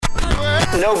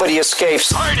nobody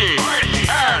escapes. Heidi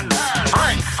and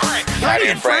Frank. Heidi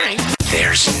and Frank.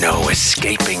 There's no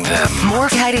escaping them. More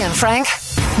Heidi and Frank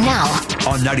now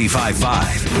on 95.5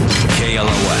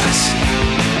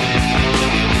 KLOS.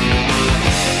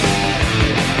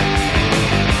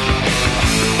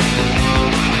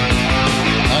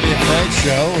 Heidi and Frank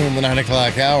show in the 9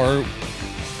 o'clock hour.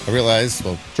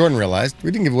 Jordan realized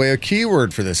we didn't give away a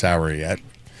keyword for this hour yet.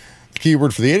 The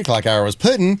keyword for the 8 o'clock hour was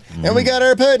pudding, and we got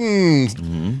our puddings.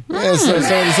 Yeah, so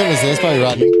somebody sent us this. Probably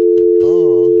Rodney.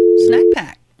 Oh, snack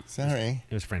pack. Sorry.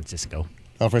 It was Francisco.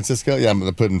 Oh, Francisco? Yeah,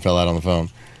 the pudding fell out on the phone.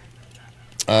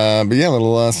 But yeah, a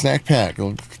little snack pack.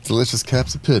 Little delicious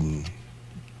cups of pudding.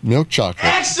 Milk chocolate.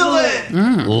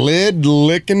 Excellent! Lid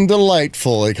licking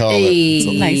delightful, they call it.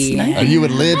 So, Nice. are you a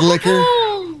lid licker?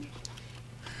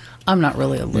 I'm not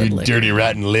really a lid You licker. dirty,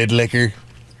 rotten lid licker.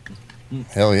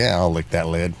 Hell yeah, I'll lick that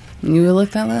lid. You will lick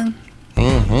that lid?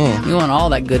 Mm-hmm. You want all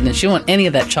that goodness. You want any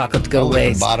of that chocolate to go I'll lick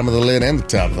waste. the bottom of the lid and the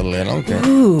top of the lid. I don't care.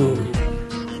 Ooh.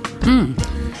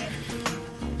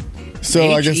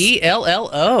 So I guess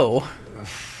Hello.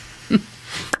 it's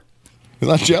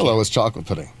not Jell-O, it's chocolate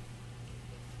pudding.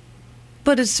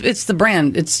 But it's the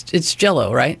brand. It's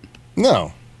Jell-O, right?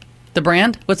 No, The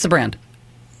brand? What's the brand?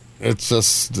 it's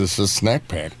just this is snack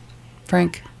pack.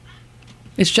 Frank.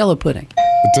 It's Jell-O pudding.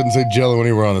 It doesn't say Jell-O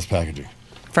anywhere on this packaging.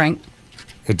 Frank.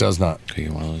 It does not. Okay,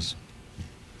 one of those.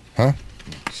 Huh?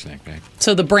 Snack bag.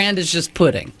 So the brand is just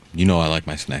pudding. You know I like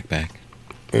my snack bag.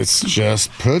 It's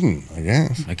just pudding, I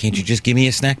guess. Why can't you just give me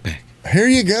a snack bag? Here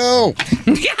you go.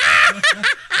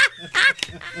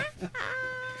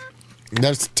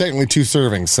 That's technically 2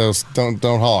 servings, so don't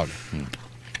hog.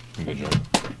 Good job.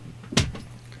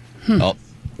 Oh,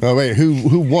 Oh wait,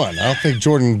 who won? I don't think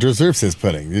Jordan deserves his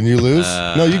pudding. Didn't you lose?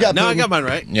 No, you got. No, I pudding. got mine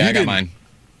right. yeah, I got mine.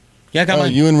 Yeah, I got Oh,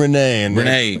 mine. you and Renee and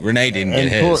Renee didn't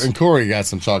get his. And Corey got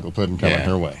some chocolate pudding coming Yeah.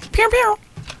 her way. Pew, pew.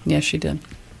 Yeah, she did.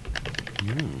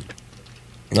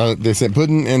 They said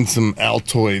pudding and some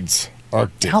Altoids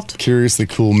Arctic curiously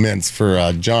cool mints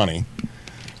for Johnny,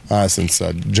 since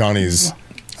Johnny's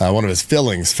one of his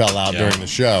fillings fell out during the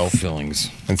show. Fillings.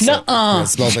 And so, it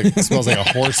smells like a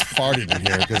horse farted in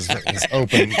here because of his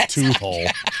open tooth hole.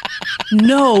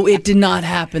 No, it did not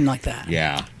happen like that.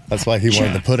 Yeah. That's why he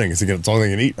wanted the pudding, because it's the only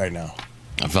thing he can eat right now.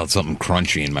 I felt something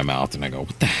crunchy in my mouth, and I go,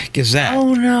 what the heck is that?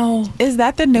 Oh, no. Is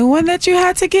that the new one that you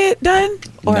had to get done?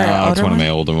 Or an No, it's older one of my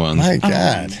older ones. My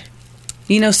God.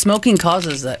 You know, smoking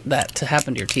causes that to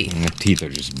happen to your teeth. My teeth are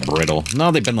just brittle.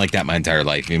 No, they've been like that my entire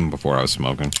life, even before I was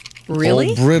smoking. Really?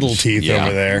 Old brittle teeth Yeah.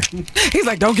 over there. He's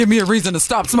like, don't give me a reason to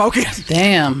stop smoking.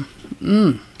 Damn.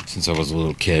 Since I was a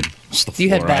little kid. It's the You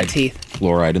had bad fluoride. teeth.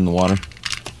 Fluoride in the water.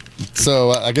 So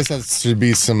I guess that should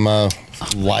be some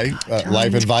life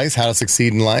advice, how to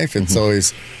succeed in life. It's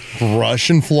always brush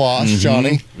and floss,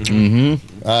 Johnny.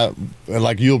 Mm-hmm.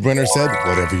 Like Yul Brynner said,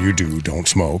 whatever you do, don't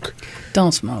smoke.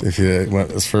 Don't smoke. If you want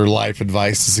this for life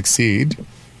advice to succeed.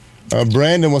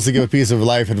 Brandon wants to give a piece of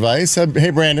life advice. Hey,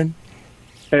 Brandon.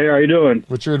 Hey, how you doing?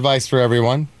 What's your advice for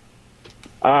everyone?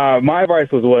 My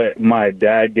advice was what my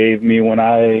dad gave me when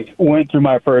I went through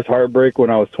my first heartbreak when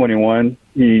I was 21.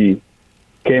 He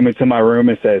came into my room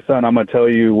and said, son, I'm going to tell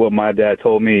you what my dad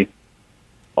told me.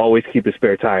 Always keep a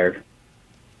spare tire.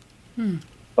 I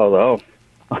was like,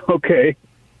 oh, okay.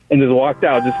 And just walked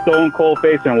out, just stone cold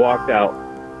face and walked out.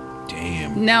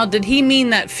 Damn. Now, did he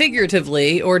mean that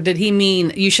figuratively, or did he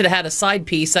mean you should have had a side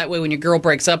piece? That way, when your girl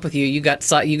breaks up with you, you got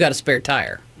a spare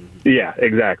tire. Yeah,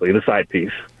 exactly. The side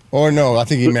piece. Or no, I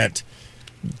think he meant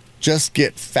just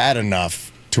get fat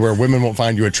enough to where women won't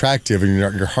find you attractive and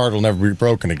your heart will never be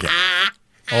broken again.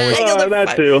 Always,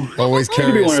 that too. always Could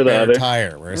be carry a one or the spare other.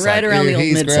 tire. Where it's Right like, around the old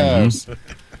he's midsection.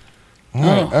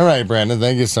 gross. All right, Brandon,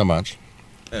 thank you so much.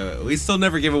 We still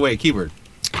never give away a keyword.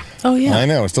 Oh, yeah. I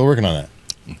know, we're still working on that.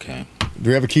 Okay. Do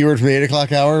we have a keyword from the 8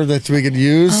 o'clock hour that we could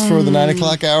use for the 9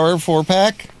 o'clock hour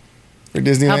 4-pack for How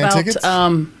Disneyland about tickets?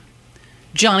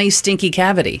 Johnny's Stinky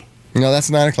Cavity? No, that's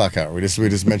 9 o'clock hour. We just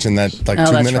mentioned that like Oh,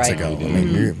 2 that's minutes right. ago. I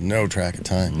mean, you have no track of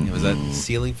time. Was that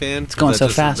ceiling fan? It's going so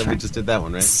fast, We right? just did that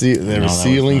one, right? There was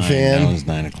ceiling fan. That was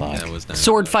 9 o'clock. That was 9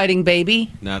 Sword fighting baby?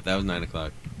 No, that was 9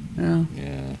 o'clock. Oh.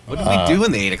 Yeah. What did we do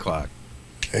in the 8 o'clock?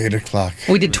 8 o'clock.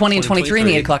 We did 20 and 23 in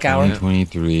the 8 o'clock hour. Yeah.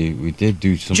 23. We did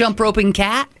do some. Jump roping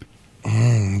cat?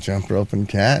 Jump rope and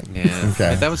cat. Yeah.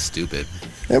 Okay. That was stupid.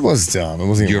 It was dumb. It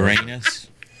wasn't even Uranus.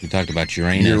 We talked about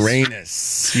Uranus.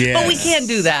 Uranus. Yes. Oh, we can't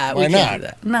do that. Why we not? can't do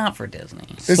that. Not for Disney.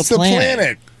 It's the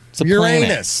planet. It's a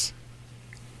Uranus.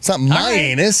 It's not my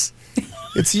anus.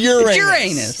 It's Uranus. It's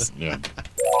Uranus. Yeah.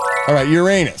 All right,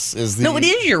 Uranus is the No, it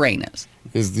is Uranus.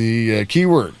 is the key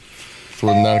word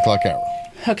for the 9 o'clock hour.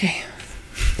 Okay.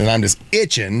 And I'm just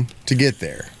itching to get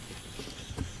there.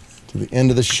 To the end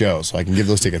of the show so I can give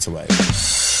those tickets away.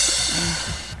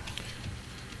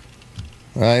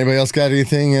 Anybody else got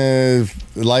anything,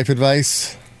 life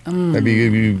advice? Maybe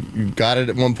you got it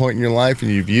at one point in your life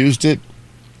and you've used it?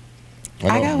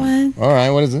 I got one. All right,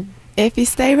 what is it? If you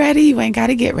stay ready, you ain't got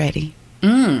to get ready.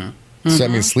 So that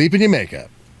means sleep in your makeup.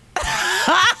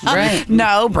 Right.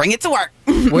 No, bring it to work.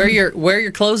 Wear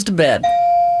your clothes to bed.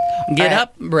 Get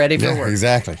up, ready for work.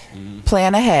 Exactly.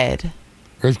 Plan ahead.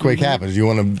 Earthquake happens. You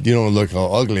don't want to look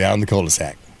all ugly out in the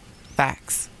cul-de-sac.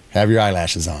 Facts. Have your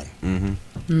eyelashes on.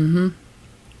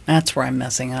 That's where I'm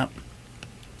messing up.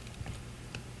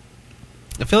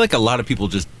 I feel like a lot of people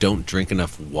just don't drink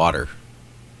enough water.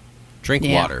 Drink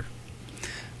water.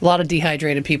 A lot of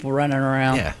dehydrated people running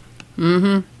around. Yeah.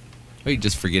 Or you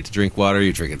just forget to drink water.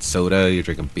 You're drinking soda. You're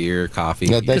drinking beer, coffee.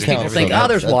 That Because people counts. think,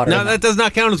 there's water. No, that does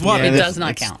not count as water. It does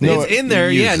not count. No, It's in there.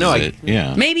 Yeah, no.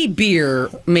 Yeah. Maybe beer,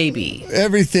 maybe.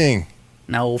 Everything.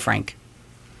 No, Frank.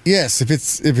 Yes, if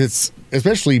it's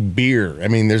especially beer. I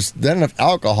mean, there's not enough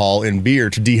alcohol in beer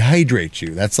to dehydrate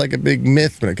you. That's like a big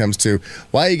myth when it comes to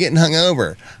why are you getting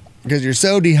hungover? Because you're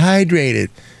so dehydrated.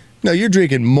 No, you're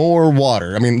drinking more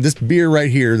water. I mean, this beer right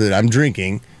here that I'm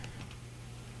drinking,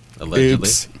 Allegedly.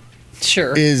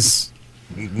 Sure. is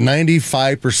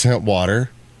 95% water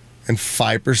and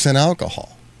 5%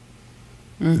 alcohol.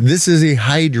 This is a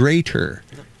hydrator.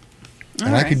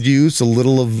 And I could use a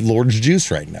little of Lord's juice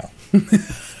right now.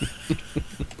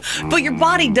 But your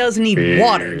body does need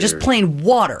water, just plain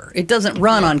water. It doesn't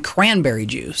run on cranberry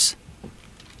juice.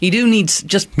 You do need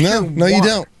just pure No, water. you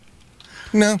don't.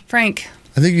 No. Frank.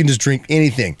 I think you can just drink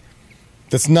anything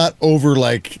that's not over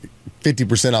like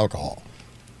 50% alcohol.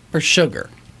 Or sugar.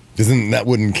 Because then that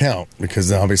wouldn't count,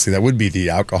 because obviously that would be the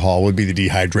alcohol, would be the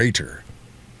dehydrator.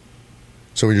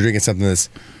 So when you're drinking something that's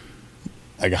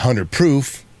like 100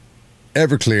 proof,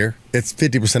 Everclear, it's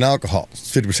 50% alcohol,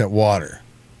 it's 50% water.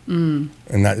 And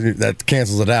that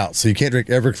cancels it out. So you can't drink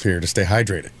Everclear to stay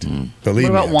hydrated. Believe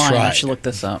What about me, wine? I tried. should look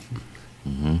this up.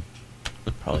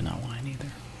 Probably not wine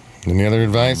either. Any other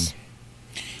advice?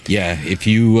 Yeah, if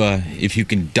you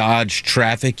can dodge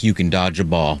traffic, you can dodge a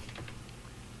ball.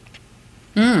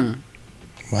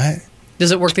 What?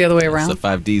 Does it work the other way It's around? the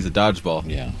 5 Ds of dodgeball.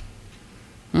 Yeah.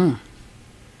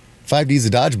 5Ds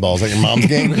of dodgeball. Is that your mom's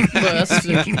game? Well,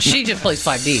 she just plays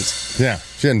 5Ds. Yeah.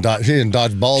 She didn't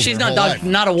dodge balls. She's her not whole dodged,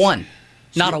 life. not a one.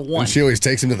 Not a one. And she always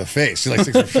takes him to the face. She like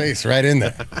sticks her face right in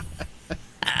there.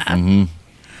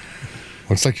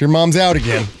 Looks like your mom's out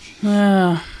again.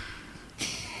 I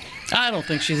don't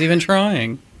think she's even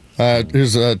trying.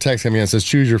 Here's a text coming in that says,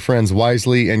 choose your friends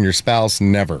wisely and your spouse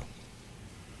never.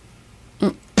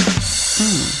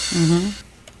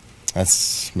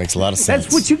 That makes a lot of sense.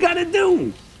 That's what you gotta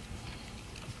do.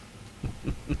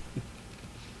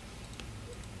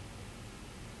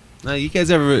 Now, your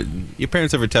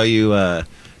parents ever tell you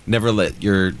never let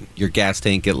your gas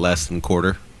tank get less than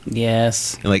quarter?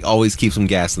 Yes. And like always keep some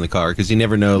gas in the car because you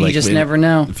never know. You Like just when- never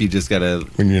know. if you just gotta.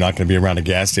 When you're not going to be around a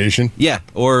gas station. Yeah,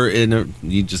 or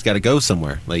you just got to go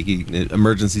somewhere, like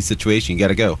emergency situation. You got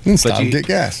to go. You can stop and get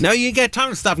gas. No, you ain't got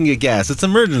time to stop and get gas. It's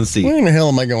emergency. Where in the hell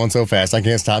am I going so fast? I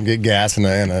can't stop and get gas and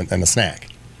a snack.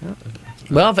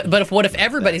 Well, what if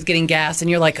everybody's getting gas and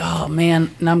you're like, oh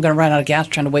man, now I'm going to run out of gas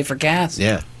trying to wait for gas?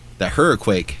 Yeah, that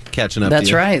hurricane catching up. That's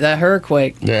to you. right, that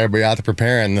hurricane. Yeah, everybody out there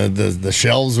preparing. The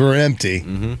shelves were empty.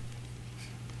 Mm-hmm.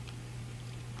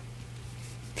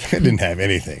 We didn't have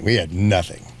anything. We had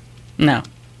nothing. No.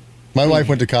 My wife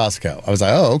went to Costco. I was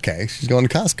like, oh, okay. She's going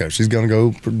to Costco. She's going to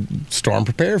go storm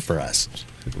prepare for us.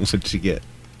 What did you get?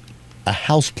 A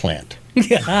house plant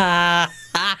that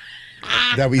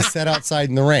we set outside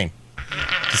in the rain.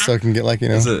 Just so it can get like,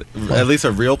 Is it at least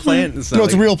a real plant? It's not No,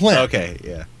 it's a real plant. Okay,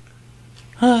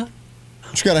 yeah.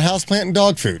 She got a house plant and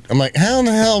dog food. I'm like, how in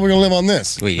the hell are we going to live on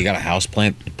this? Wait, you got a house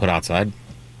plant to put outside?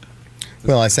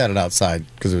 Well, I set it outside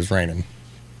because it was raining.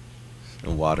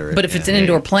 And water it. But if it's an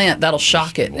indoor plant, that'll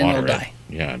shock it and it'll Water it. die.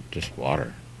 Yeah, just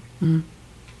water.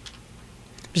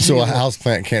 So a house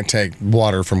plant can't take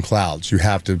water from clouds. You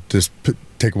have to just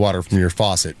take water from your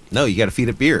faucet. No, you got to feed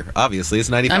it beer. Obviously, it's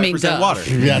 95% duh. water.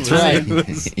 Yeah, that's right.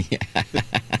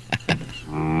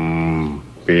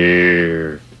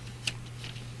 Beer.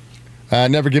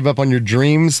 Never give up on your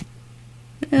dreams.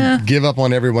 Yeah. Give up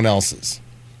on everyone else's.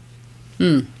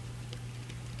 That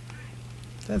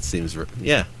seems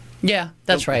yeah. Yeah,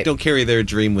 that's right. Don't carry their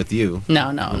dream with you.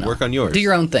 No. Work on yours. Do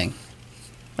your own thing.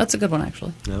 That's a good one,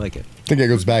 actually. I like it. I think it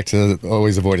goes back to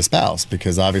always avoid a spouse,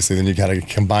 because obviously then you got to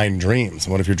combine dreams.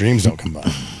 What if your dreams don't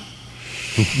combine?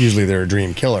 Usually they're a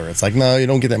dream killer. It's like, no, you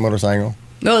don't get that motorcycle.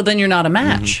 No, then you're not a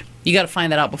match. You got to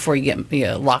find that out before you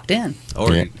get locked in.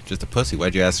 Or you're just a pussy.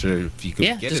 Why'd you ask her if you could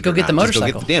get it? Just go get the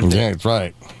motorcycle. Just go get the damn thing. Yeah, that's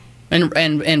right.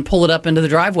 And pull it up into the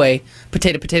driveway.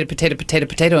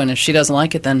 Potato. And if she doesn't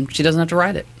like it, then she doesn't have to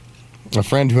ride it. A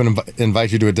friend who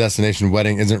invites you to a destination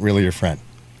wedding isn't really your friend.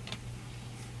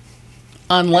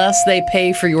 Unless they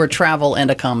pay for your travel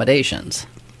and accommodations.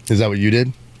 Is that what you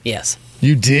did? Yes.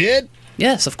 You did?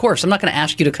 Yes, of course. I'm not going to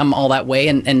ask you to come all that way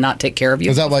and not take care of you.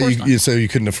 Is that why you so you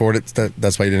couldn't afford it?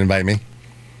 That's why you didn't invite me?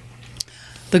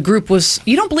 The group was...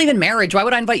 You don't believe in marriage. Why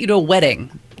would I invite you to a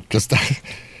wedding? Just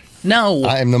No.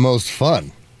 I am the most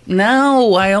fun.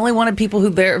 No, I only wanted people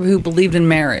who believed in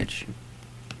marriage.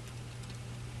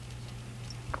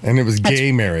 And it was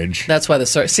gay marriage. That's why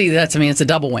it's a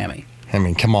double whammy. I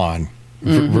mean, come on.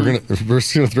 If we're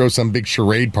just gonna throw some big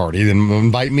charade party, then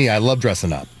invite me. I love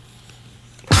dressing up.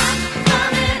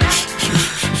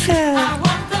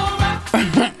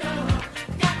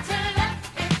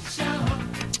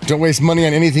 Don't waste money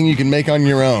on anything you can make on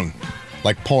your own,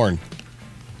 like porn.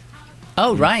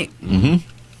 Oh, right. Mm-hmm.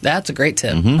 That's a great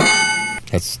tip. Mm-hmm.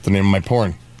 That's the name of my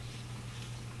porn.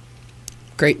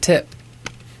 Great tip.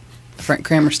 Frank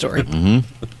Kramer story.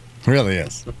 Mm-hmm. Really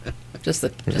is.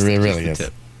 It really is.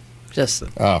 Tip. Just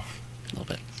a little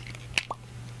bit.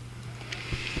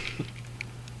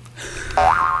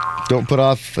 Don't put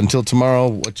off until tomorrow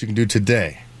what you can do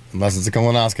today. Unless it's a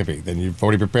colonoscopy. Then you've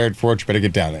already prepared for it. You better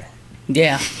get down there.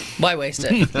 Yeah. Why waste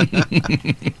it?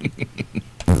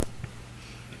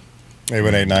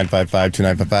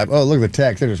 818-955-2955. Oh, look at the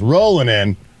text. They're just rolling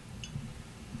in.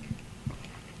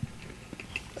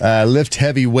 Lift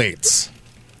heavy weights.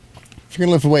 If you're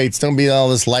going to lift weights, don't be all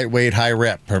this lightweight, high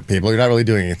rep people. You're not really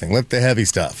doing anything. Lift the heavy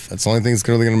stuff. That's the only thing that's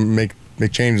really going to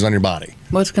make changes on your body.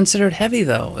 What's considered heavy,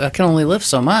 though? I can only lift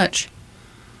so much.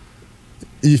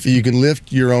 If you can lift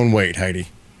your own weight, Heidi.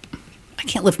 I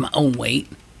can't lift my own weight.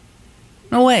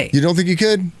 No way. You don't think you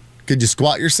could? Could you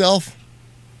squat yourself?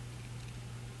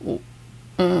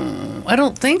 I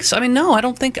don't think so. I mean, no, I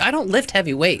don't lift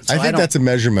heavy weights. So I think that's a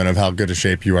measurement of how good a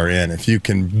shape you are in. If you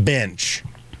can bench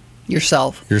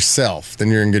yourself, then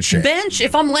you're in good shape. Bench?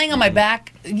 If I'm laying on my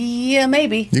back, yeah,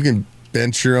 maybe. You can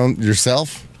bench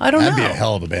yourself? I don't know. That'd be a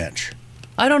hell of a bench.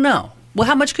 I don't know. Well,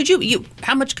 how much could you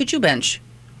bench?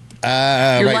 You're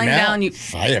right lying now, down.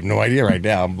 I have no idea right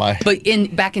now. But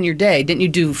back in your day, didn't you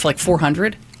do like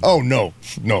 400? Oh no.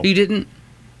 You didn't?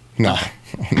 No.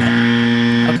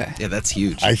 Okay. Yeah, that's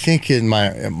huge. I think in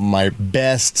my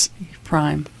best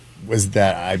prime was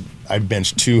that I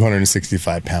benched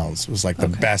 265 pounds. It was like the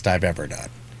best I've ever done.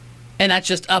 And that's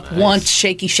just up once,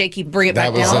 shaky, bring it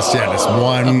back down. Just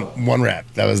one rep.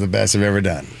 That was the best I've ever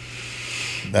done.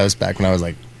 That was back when I was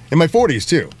like in my 40s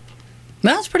too.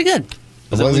 That's pretty good.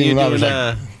 Was it when you were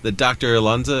doing the Dr.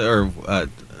 Alonza or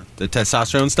the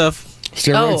testosterone stuff?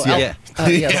 Steroids? Yeah.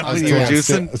 I was you were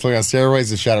juicing? I was looking on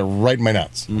steroids and shot it right in my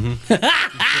nuts. Mm-hmm.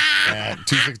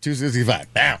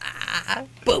 265. Bam.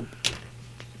 Boom.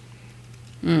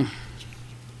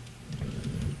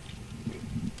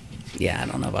 Yeah, I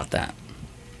don't know about that.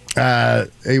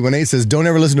 818 says, don't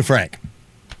ever listen to Frank.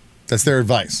 That's their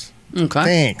advice. Okay.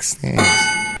 Thanks.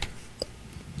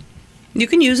 You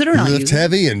can use it or not lift use it.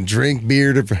 heavy and drink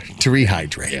beer to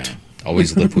rehydrate. Yeah.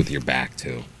 Always lift with your back,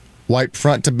 too. Wipe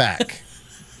front to back.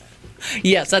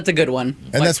 Yes, that's a good one.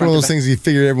 And that's one of those things you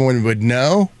figure everyone would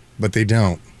know, but they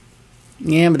don't.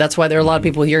 Yeah, but that's why there are a lot of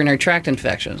people with urinary tract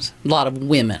infections. A lot of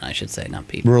women, I should say, not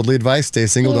people. Worldly advice, stay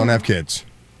single, don't have kids.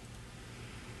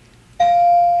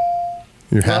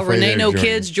 You're halfway Renee, there, no Jordan.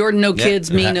 kids. Jordan, no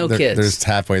kids. Me, no kids. There's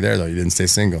halfway there, though. You didn't stay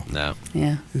single. No.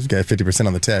 Yeah. You got 50%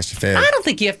 on the test. You failed. I don't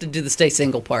think you have to do the stay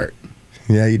single part.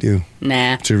 Yeah, you do.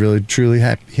 Nah. To really, truly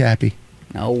happy.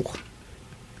 No.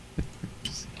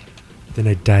 Then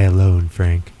I'd die alone,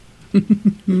 Frank.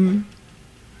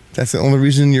 That's the only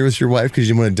reason you're with your wife, because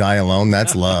you want to die alone?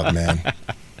 That's love, man.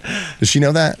 Does she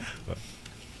know that?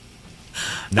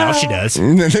 Now she does.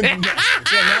 Yeah,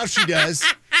 now she does.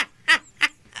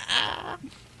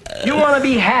 You want to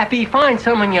be happy? Find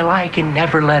someone you like and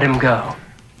never let him go.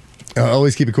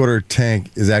 Always keep a quarter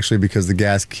tank is actually because the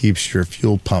gas keeps your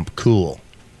fuel pump cool.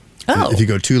 Oh. If you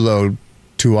go too low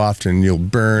too often, you'll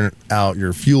burn out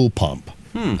your fuel pump.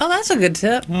 Oh, that's a good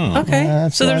tip. Okay.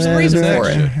 That's So there's why a reason they're for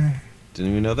it. there.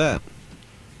 Didn't even know that.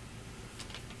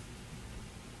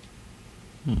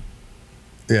 Yeah,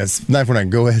 it's 949.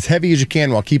 Go as heavy as you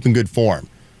can while keeping good form.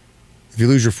 If you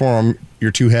lose your form,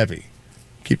 you're too heavy.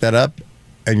 Keep that up,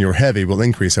 and your heavy will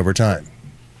increase over time.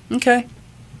 Okay.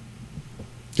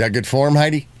 Got good form,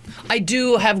 Heidi? I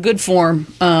do have good form,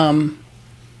 and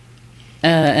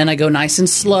I go nice and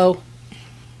slow,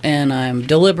 and I'm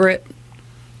deliberate,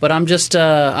 But I'm just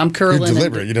I'm You're curling.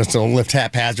 deliberate. You just don't lift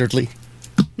haphazardly.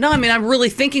 No, I mean I'm really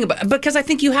thinking about because I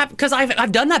think you have because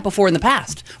I've done that before in the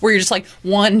past where you're just like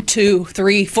 1, 2,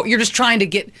 3, 4. You're just trying to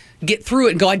get through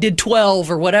it and go. I did 12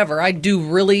 or whatever. I'm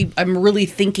really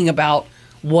thinking about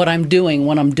what I'm doing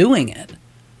when I'm doing it.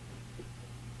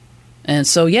 And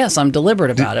so yes, I'm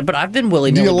deliberate about it. But I've been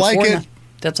willy-nilly Do you before. like it?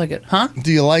 That's like it, huh?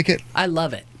 Do you like it? I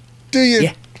love it. Do you?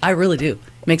 Yeah, I really do.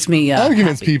 Makes me.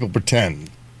 Arguments happy. people pretend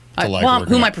to like well,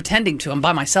 working who am I out. pretending to? I'm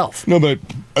by myself. No, but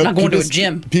I'm not going to a because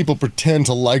gym. People pretend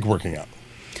to like working out.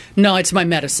 No, it's my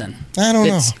medicine. I don't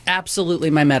know. It's absolutely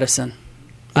my medicine.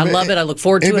 I But love it. I look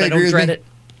forward to it. anybody I agree don't with dread me? it.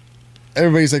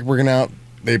 Everybody's like working out.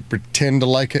 They pretend to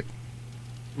like it.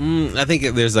 I think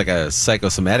there's like a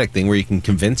psychosomatic thing where you can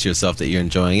convince yourself that you're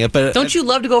enjoying it. But Don't you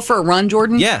love to go for a run,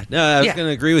 Jordan? Yeah, no, I was Yeah. going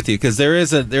to agree with you because there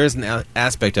is an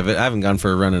aspect of it. I haven't gone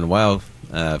for a run in a while,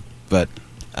 but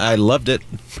I loved it.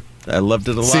 I loved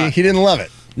it a lot. See, he didn't love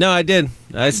it. No, I did.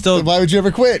 I still. So why would you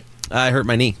ever quit? I hurt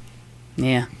my knee.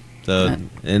 Yeah. So,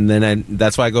 and then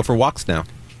that's why I go for walks now.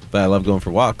 But I love going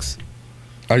for walks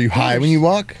Are you high when you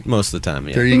walk? most of the time.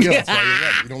 Yeah. There you go. That's why you love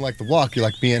it. You don't like the walk. You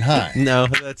like being high. No,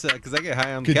 that's because I get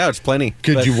high on the couch plenty.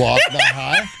 Could But, you walk not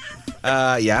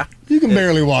high? Yeah. You can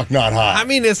barely walk not high. I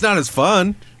mean, it's not as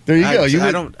fun. There you go.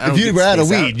 I don't if you get were out of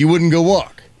spaced weed, you wouldn't go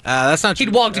walk. That's not true.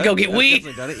 He'd walk to go get I've weed.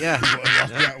 definitely done it.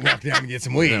 Yeah. Walk down and get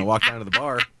some weed. And then walk down to the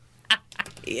bar.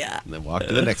 Yeah. And then walk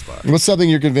to the next bar. What's something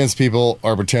you're convinced people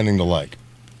are pretending to like?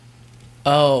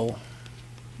 Oh.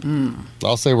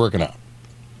 I'll say working out.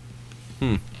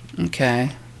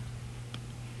 Okay.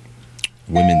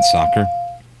 Women's soccer.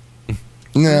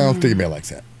 No, I don't think anybody likes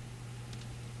that.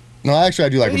 No, actually, I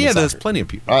do like women's Yeah, soccer. there's plenty of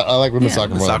people. I like women's Yeah.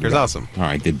 soccer more. Soccer's than awesome. All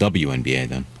right, the WNBA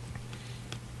then.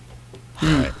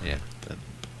 Right, yeah.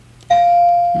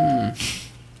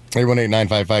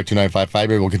 818-955-2955.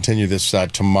 Maybe we'll continue this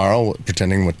tomorrow.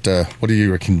 Pretending what are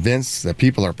you convinced that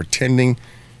people are pretending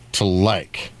to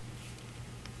like?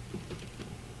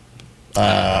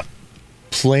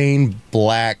 Plain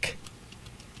black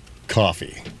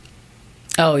coffee.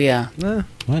 Oh yeah.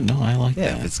 What? No, I like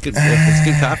Yeah, that. it's good. It's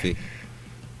good coffee.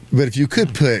 But if you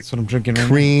could put That's what I'm drinking right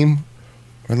cream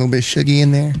or a little bit of sugar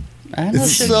in there, I know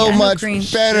it's sugar, so I know much cream.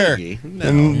 better Shuggy.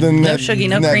 than No that, shuggy,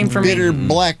 no that cream for me. bitter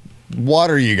black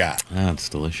water you got. now. Oh, it's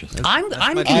delicious. I'm my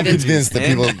I'm convinced. convinced that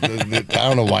people, I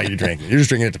don't know why you're drinking. You're just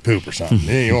drinking it to poop or something.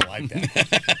 You don't like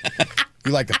that.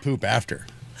 You like the poop after.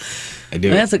 I do.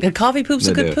 That's a coffee poop's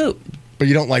a I good do. poop. But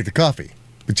you don't like the coffee.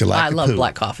 But you like I the love poop.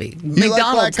 black coffee. You like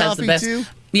McDonald's black has the coffee best. too?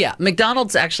 Yeah,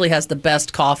 McDonald's actually has the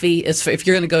best coffee. If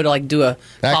you're going to go to like do a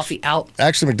coffee out.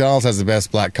 Actually, McDonald's has the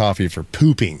best black coffee for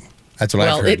pooping. That's what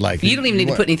I've Well, heard. you don't even need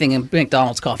to put anything in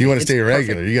McDonald's coffee. You want to It's stay perfect.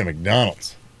 regular, you go to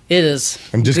McDonald's. It is.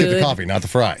 And just get the good coffee, not the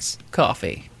fries.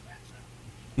 Coffee.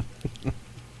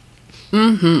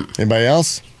 Anybody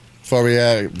else? Before we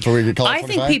get called I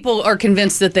think people are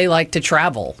convinced that they like to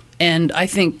travel, and I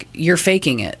think you're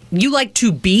faking it. You like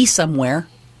to be somewhere.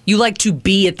 You like to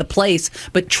be at the place,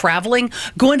 but traveling,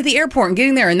 going to the airport and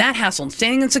getting there and that hassle and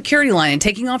standing in security line and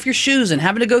taking off your shoes and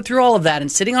having to go through all of that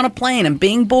and sitting on a plane and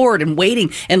being bored and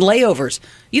waiting and layovers.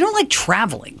 You don't like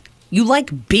traveling. You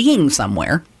like being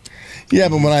somewhere. Yeah,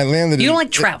 but when I landed You don't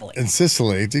like traveling. in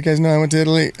Sicily, do you guys know I went to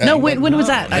Italy? No, when was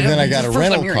that? And then I got a This is the first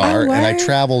rental I'm hearing. car, Oh, and I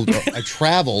what?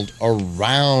 traveled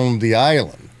around the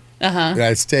island. Uh-huh. And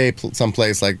I'd stay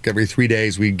someplace like every 3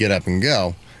 days. We'd get up and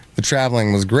go. The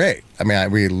traveling was great. I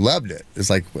mean, we loved it. It's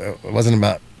like it wasn't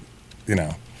about, being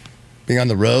on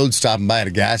the road, stopping by at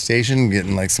a gas station,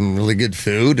 getting like some really good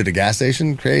food at a gas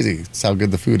station. Crazy. It's how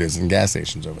good the food is in gas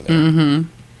stations over there. Mm-hmm.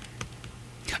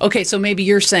 Okay, so maybe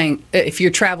you're saying if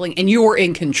you're traveling and you're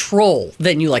in control,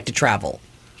 then you like to travel.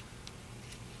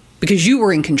 Because you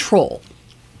were in control.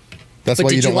 That's But why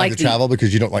did you don't you like like to the- travel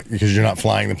because you're not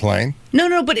flying the plane.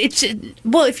 No, but it's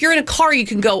if you're in a car, you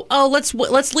can go. Oh, let's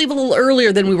leave a little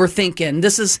earlier than we were thinking.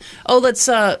 Let's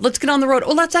get on the road.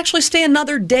 Oh, let's actually stay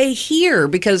another day here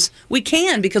because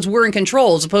we're in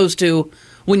control, as opposed to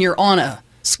when you're on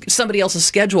somebody else's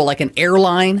schedule, like an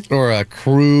airline Or a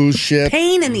cruise ship.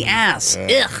 Pain in the ass.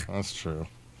 Yeah, Ugh. that's true.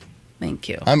 Thank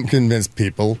you. I'm convinced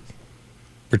people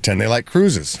pretend they like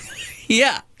cruises.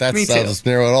 Yeah, That's me too. I'll just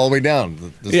narrow it all the way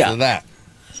down. To that.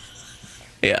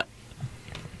 Yeah.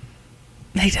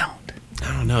 They don't.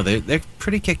 I don't know. They're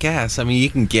pretty kick-ass. I mean, you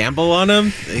can gamble on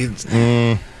them.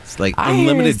 It's like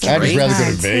unlimited I'd just drinks. rather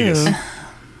go to Vegas.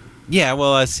 Yeah,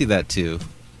 well, I see that too.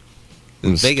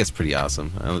 Vegas is pretty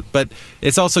awesome, but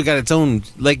it's also got its own.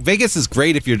 Like Vegas is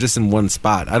great if you're just in one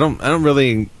spot. I don't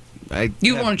really.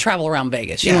 You want to travel around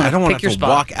Vegas. You Yeah, want I don't to want pick to your have to spot.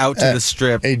 walk out to the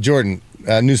strip. Hey, Jordan,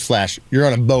 newsflash. You're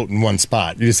on a boat in one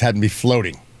spot. You just happen to be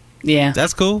floating. Yeah.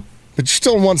 That's cool. But you're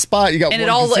still in one spot. You got And one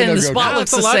it all casino and the go spot down.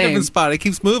 looks It's a the lot same. different spot. It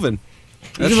keeps moving.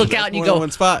 You look out and you more go,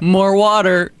 one spot. more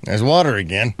water, There's water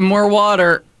again. more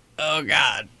water. Oh,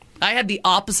 God. I had the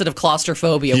opposite of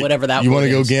claustrophobia, whatever that You want to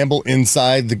go gamble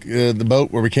inside the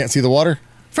boat where we can't see the water?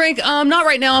 Frank, not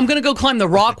right now. I'm going to go climb the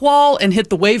rock wall and hit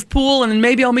the wave pool, and then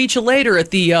maybe I'll meet you later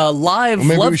at the live Well,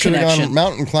 maybe Love we should have Connection. gone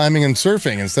mountain climbing and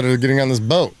surfing instead of getting on this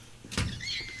boat.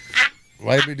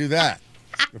 Why did we do that?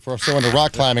 Before so into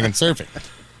rock climbing and surfing.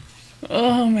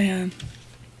 Oh, man.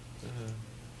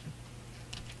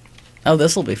 Oh,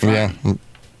 this will be fun. Yeah.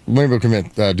 Maybe we'll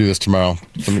do this tomorrow.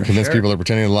 Convince sure. people they're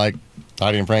pretending to like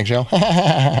Heidi and Frank show.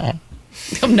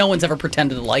 No one's ever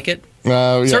pretended to like it.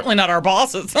 Yeah. Certainly not our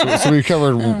bosses. So we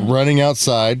covered running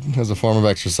outside as a form of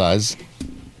exercise,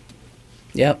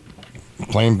 Yep.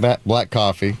 plain black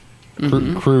coffee,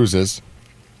 cruises,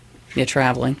 Yeah,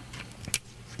 traveling.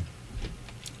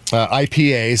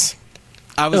 IPAs.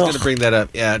 I was going to bring that up.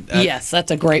 Yeah. Yes,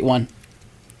 that's a great one.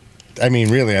 I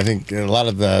mean, really, I think a lot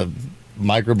of the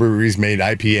microbreweries made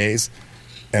IPAs,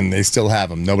 and they still have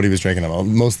them. Nobody was drinking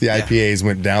them. Most of the IPAs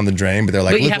went down the drain, but they're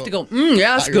like, But you "Look have what- to go,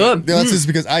 yeah, that's good. No, that's just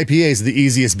because IPA is the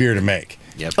easiest beer to make.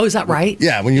 Oh, is that right?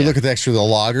 Yeah, when you look at the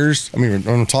lagers, I mean,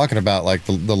 when I'm talking about like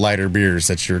the lighter beers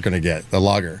that you're going to get, the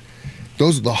lager,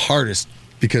 those are the hardest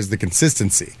because the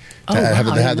consistency. Oh, To wow, have,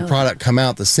 I to have didn't the know product come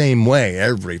out the same way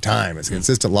every time. It's a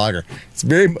consistent lager.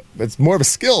 It's more of a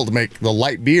skill to make the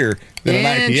light beer than an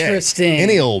IPA. Interesting.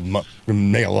 Any old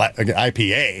can make an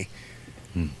IPA.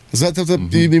 So that's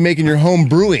what you'd be making your home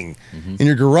brewing in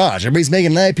your garage. Everybody's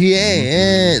making an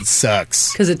IPA. It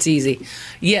sucks. Because it's easy.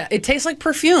 Yeah, it tastes like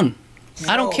perfume.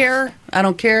 I don't care. I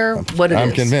don't care what it is.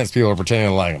 I'm convinced people are pretending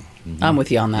to like them. I'm with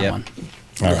you on that one.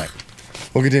 All right.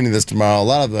 We'll continue this tomorrow. A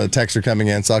lot of the texts are coming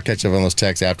in, so I'll catch up on those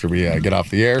texts after we get off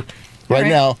the air. Right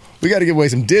now, we got to give away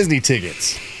some Disney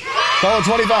tickets. Call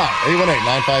 25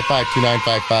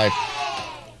 818-955-2955.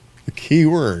 The key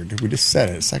word. We just said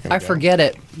it a second ago. I forget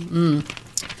it.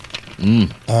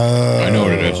 I know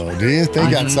what it is. Do you? They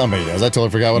got somebody does. I totally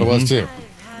forgot what it was, too.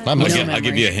 I'll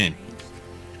give you a hint.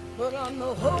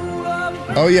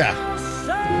 Oh, yeah.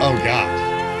 Oh, God.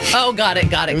 Oh, got it.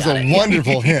 It was a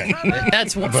wonderful hint.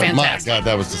 That's But fantastic. my God,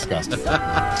 that was disgusting.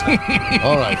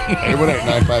 All right.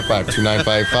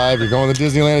 818-955-2955. You're going to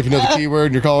Disneyland if you know the keyword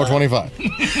and you're caller 25.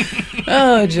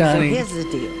 Oh, So Johnny. here's the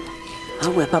deal.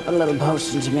 I'll whip up a little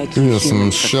potion to make you Here's some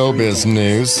human for 3 showbiz days.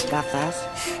 news Got that?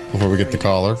 before we get the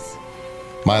caller.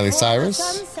 Miley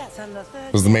Cyrus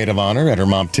was the maid of honor at her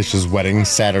mom Tish's wedding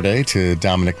Saturday to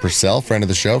Dominic Purcell, friend of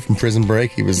the show from Prison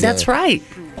Break. He was That's right.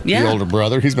 the Yeah. older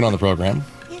brother. He's been on the program.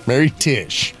 Married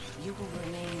Tish.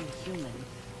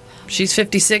 She's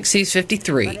 56, he's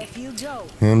 53.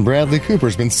 And Bradley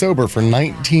Cooper's been sober for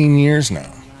 19 years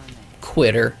now.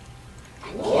 Quitter.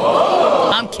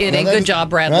 I'm kidding. Now, that Good job,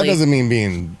 That Bradley. doesn't mean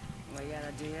being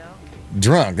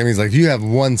drunk. That means like if you have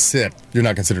one sip, you're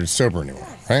not considered sober anymore,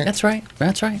 right? That's right.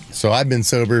 That's right. So I've been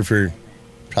sober for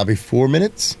probably 4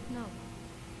 minutes.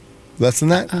 Less than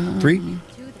that? 3?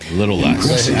 A little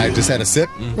less. I just had a sip.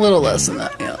 A little less than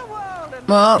that, yeah.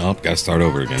 Well, Oh, got to start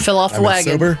over again. fill off the I've been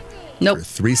wagon. sober Nope. for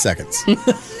 3 seconds.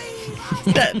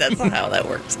 That's not how that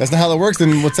works. That's not how that works.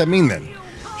 Then what's that mean then?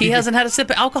 He hasn't had a sip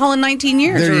of alcohol in 19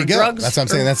 years. There or you go. drugs. That's what I'm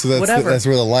saying. or That's whatever. that's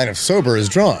where the line of sober is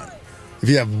drawn. If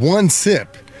you have one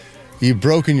sip, you've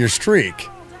broken your streak.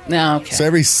 No, okay. So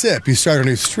every sip, you start a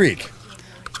new streak.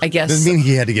 I guess. Doesn't mean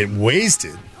he had to get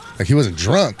wasted. Like he wasn't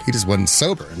drunk. He just wasn't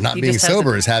sober. Not He being just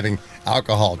sober hasn't- is having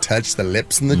alcohol touch the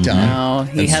lips and the tongue. No,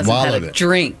 he and hasn't swallowed had a it.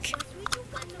 drink.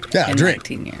 Yeah, a in drink.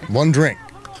 19 years. One drink.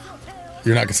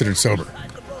 You're not considered sober.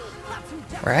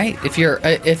 Right? If you're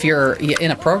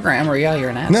in a program or you're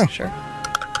an addict, No. sure.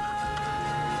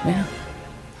 Yeah.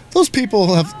 Those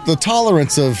people have the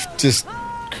tolerance of just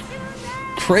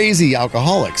crazy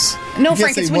alcoholics. No, You can't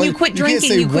Frank, say it's when you quit drinking, You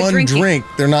can't say you quit one drinking. drink,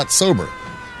 they're not sober.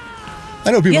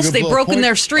 I know people. Yes, could they've blow a broken point-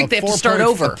 their streak. a They have to 4 start point-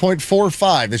 over. A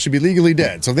 .45. They should be legally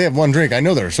dead. So if they have one drink, I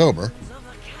know they're sober.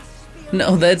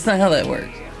 No, that's not how that works.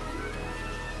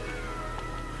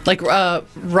 Like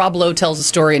Rob Lowe tells a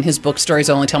story in his book, Stories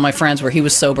I Only Tell My Friends, where he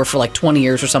was sober for like 20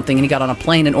 years or something, and he got on a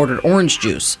plane and ordered orange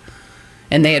juice.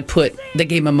 And they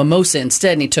gave him a mimosa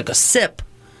instead, and he took a sip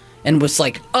and was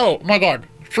like, oh my God,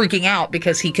 freaking out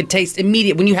because he could taste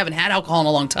immediate when you haven't had alcohol in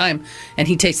a long time, and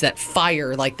he tastes that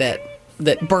fire like that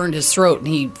burned his throat, and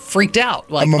he freaked out.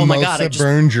 Like, a oh my mimosa God, I just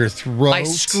burned your throat. I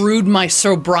screwed my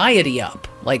sobriety up.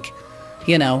 Like,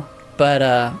 but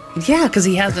yeah, because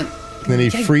he hasn't. Then he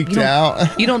Yeah, freaked you don't-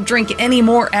 out. You don't drink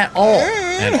anymore at all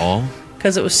At all?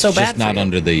 because it was so It's bad just for not you.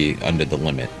 under the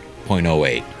limit.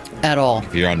 0.08. At all.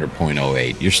 If you're under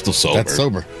 0.08, you're still sober. That's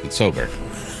sober. It's sober.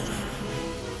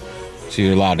 So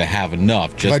you're allowed to have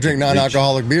enough. Just If I drink to reach-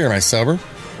 non-alcoholic beer, am I sober?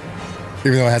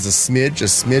 Even though it has a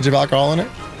smidge of alcohol in it?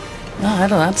 Oh, I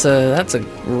don't. That's a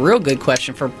real good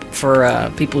question for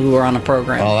people who are on a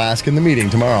program. I'll ask in the meeting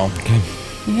tomorrow.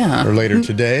 Yeah. Or later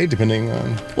today, depending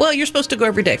on... Well, you're supposed to go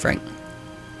every day, Frank.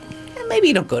 And maybe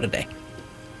you don't go today.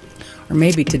 Or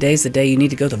maybe today's the day you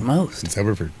need to go the most. It's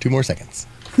over for 2 more seconds.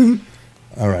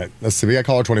 All right. Let's see. We got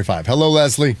caller 25. Hello,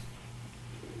 Leslie.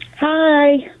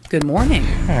 Hi. Good morning.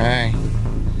 Hi.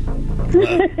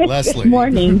 Leslie. Good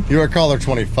morning. You are caller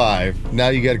 25. Now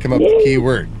you got to come up with a key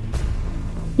word.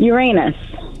 Uranus.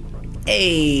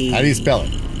 Hey. How do you spell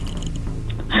it?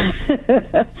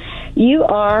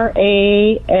 Uranus.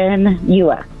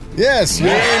 Yes,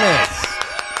 Uranus.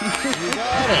 You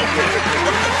got it.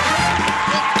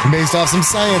 Based off some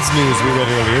science news we read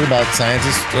earlier about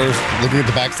scientists are looking at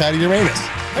the backside of Uranus.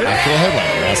 Actual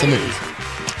headline. Awesome news.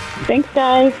 Thanks,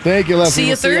 guys. Thank you, Leslie. See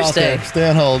you We'll out Thursday. there. Stay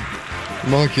on hold.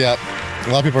 We'll hook you up. A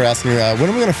lot of people are asking, when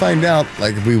are we going to find out,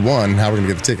 like, if we won, how we're going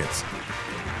to get the tickets?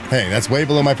 Hey, that's way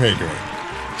below my pay grade.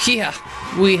 Yeah,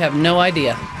 we have no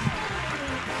idea.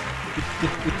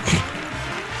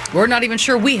 We're not even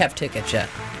sure we have tickets yet.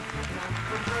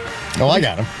 Oh, I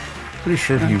got them. Pretty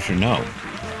sure you should know.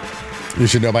 You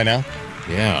should know by now.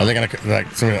 Yeah. Are they going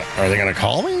to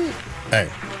call me? Hey.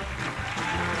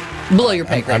 Below your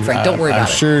pay grade, Frank. Don't worry about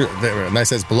I'm sure that I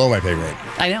said it's below my pay grade. it.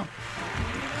 I know.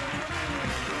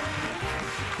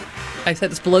 I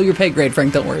said it's below your pay grade,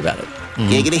 Frank. Don't worry about it.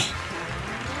 Giggity.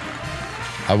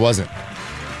 I wasn't.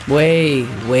 Way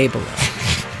below.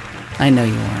 I know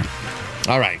you weren't.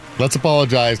 All right. Let's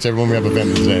apologize to everyone we have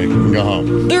offended today. Go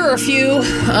home. There are a few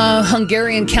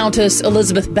Hungarian Countess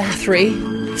Elizabeth Bathory,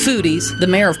 foodies, the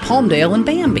mayor of Palmdale, and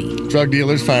Bambi. Drug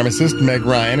dealers, pharmacist Meg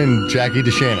Ryan, and Jackie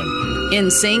DeShannon. In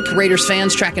Sync, Raiders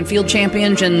fans, track and field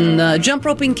champions, and jump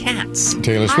roping cats.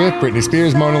 Taylor Swift, Britney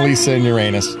Spears, Mona Lisa, and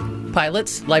Uranus.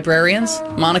 Pilots, librarians,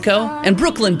 Monaco, and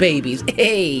Brooklyn babies.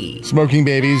 Hey! Smoking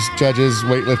babies, judges,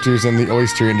 weightlifters, and the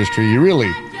oyster industry. You really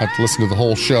have to listen to the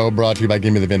whole show, brought to you by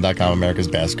GimmeTheVin.com, America's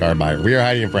best car buyer. We are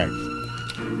Heidi and Frank.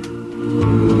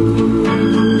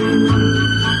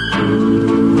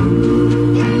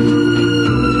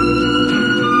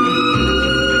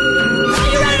 Are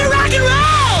you ready to rock and roll?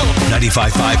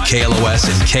 95.5 KLOS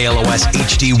and KLOS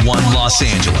HD1 Los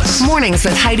Angeles. Mornings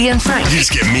with Heidi and Frank. You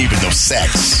just get me with no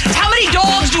sex. How many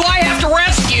dogs do I have to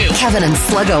rescue? Kevin and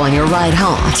Sluggo on your ride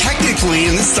home. Technically,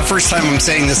 and this is the first time I'm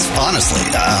saying this honestly,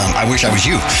 I wish I was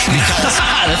you. Because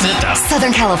That's it, though.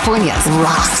 Southern California's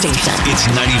rock station. It's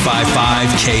 95.5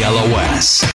 KLOS.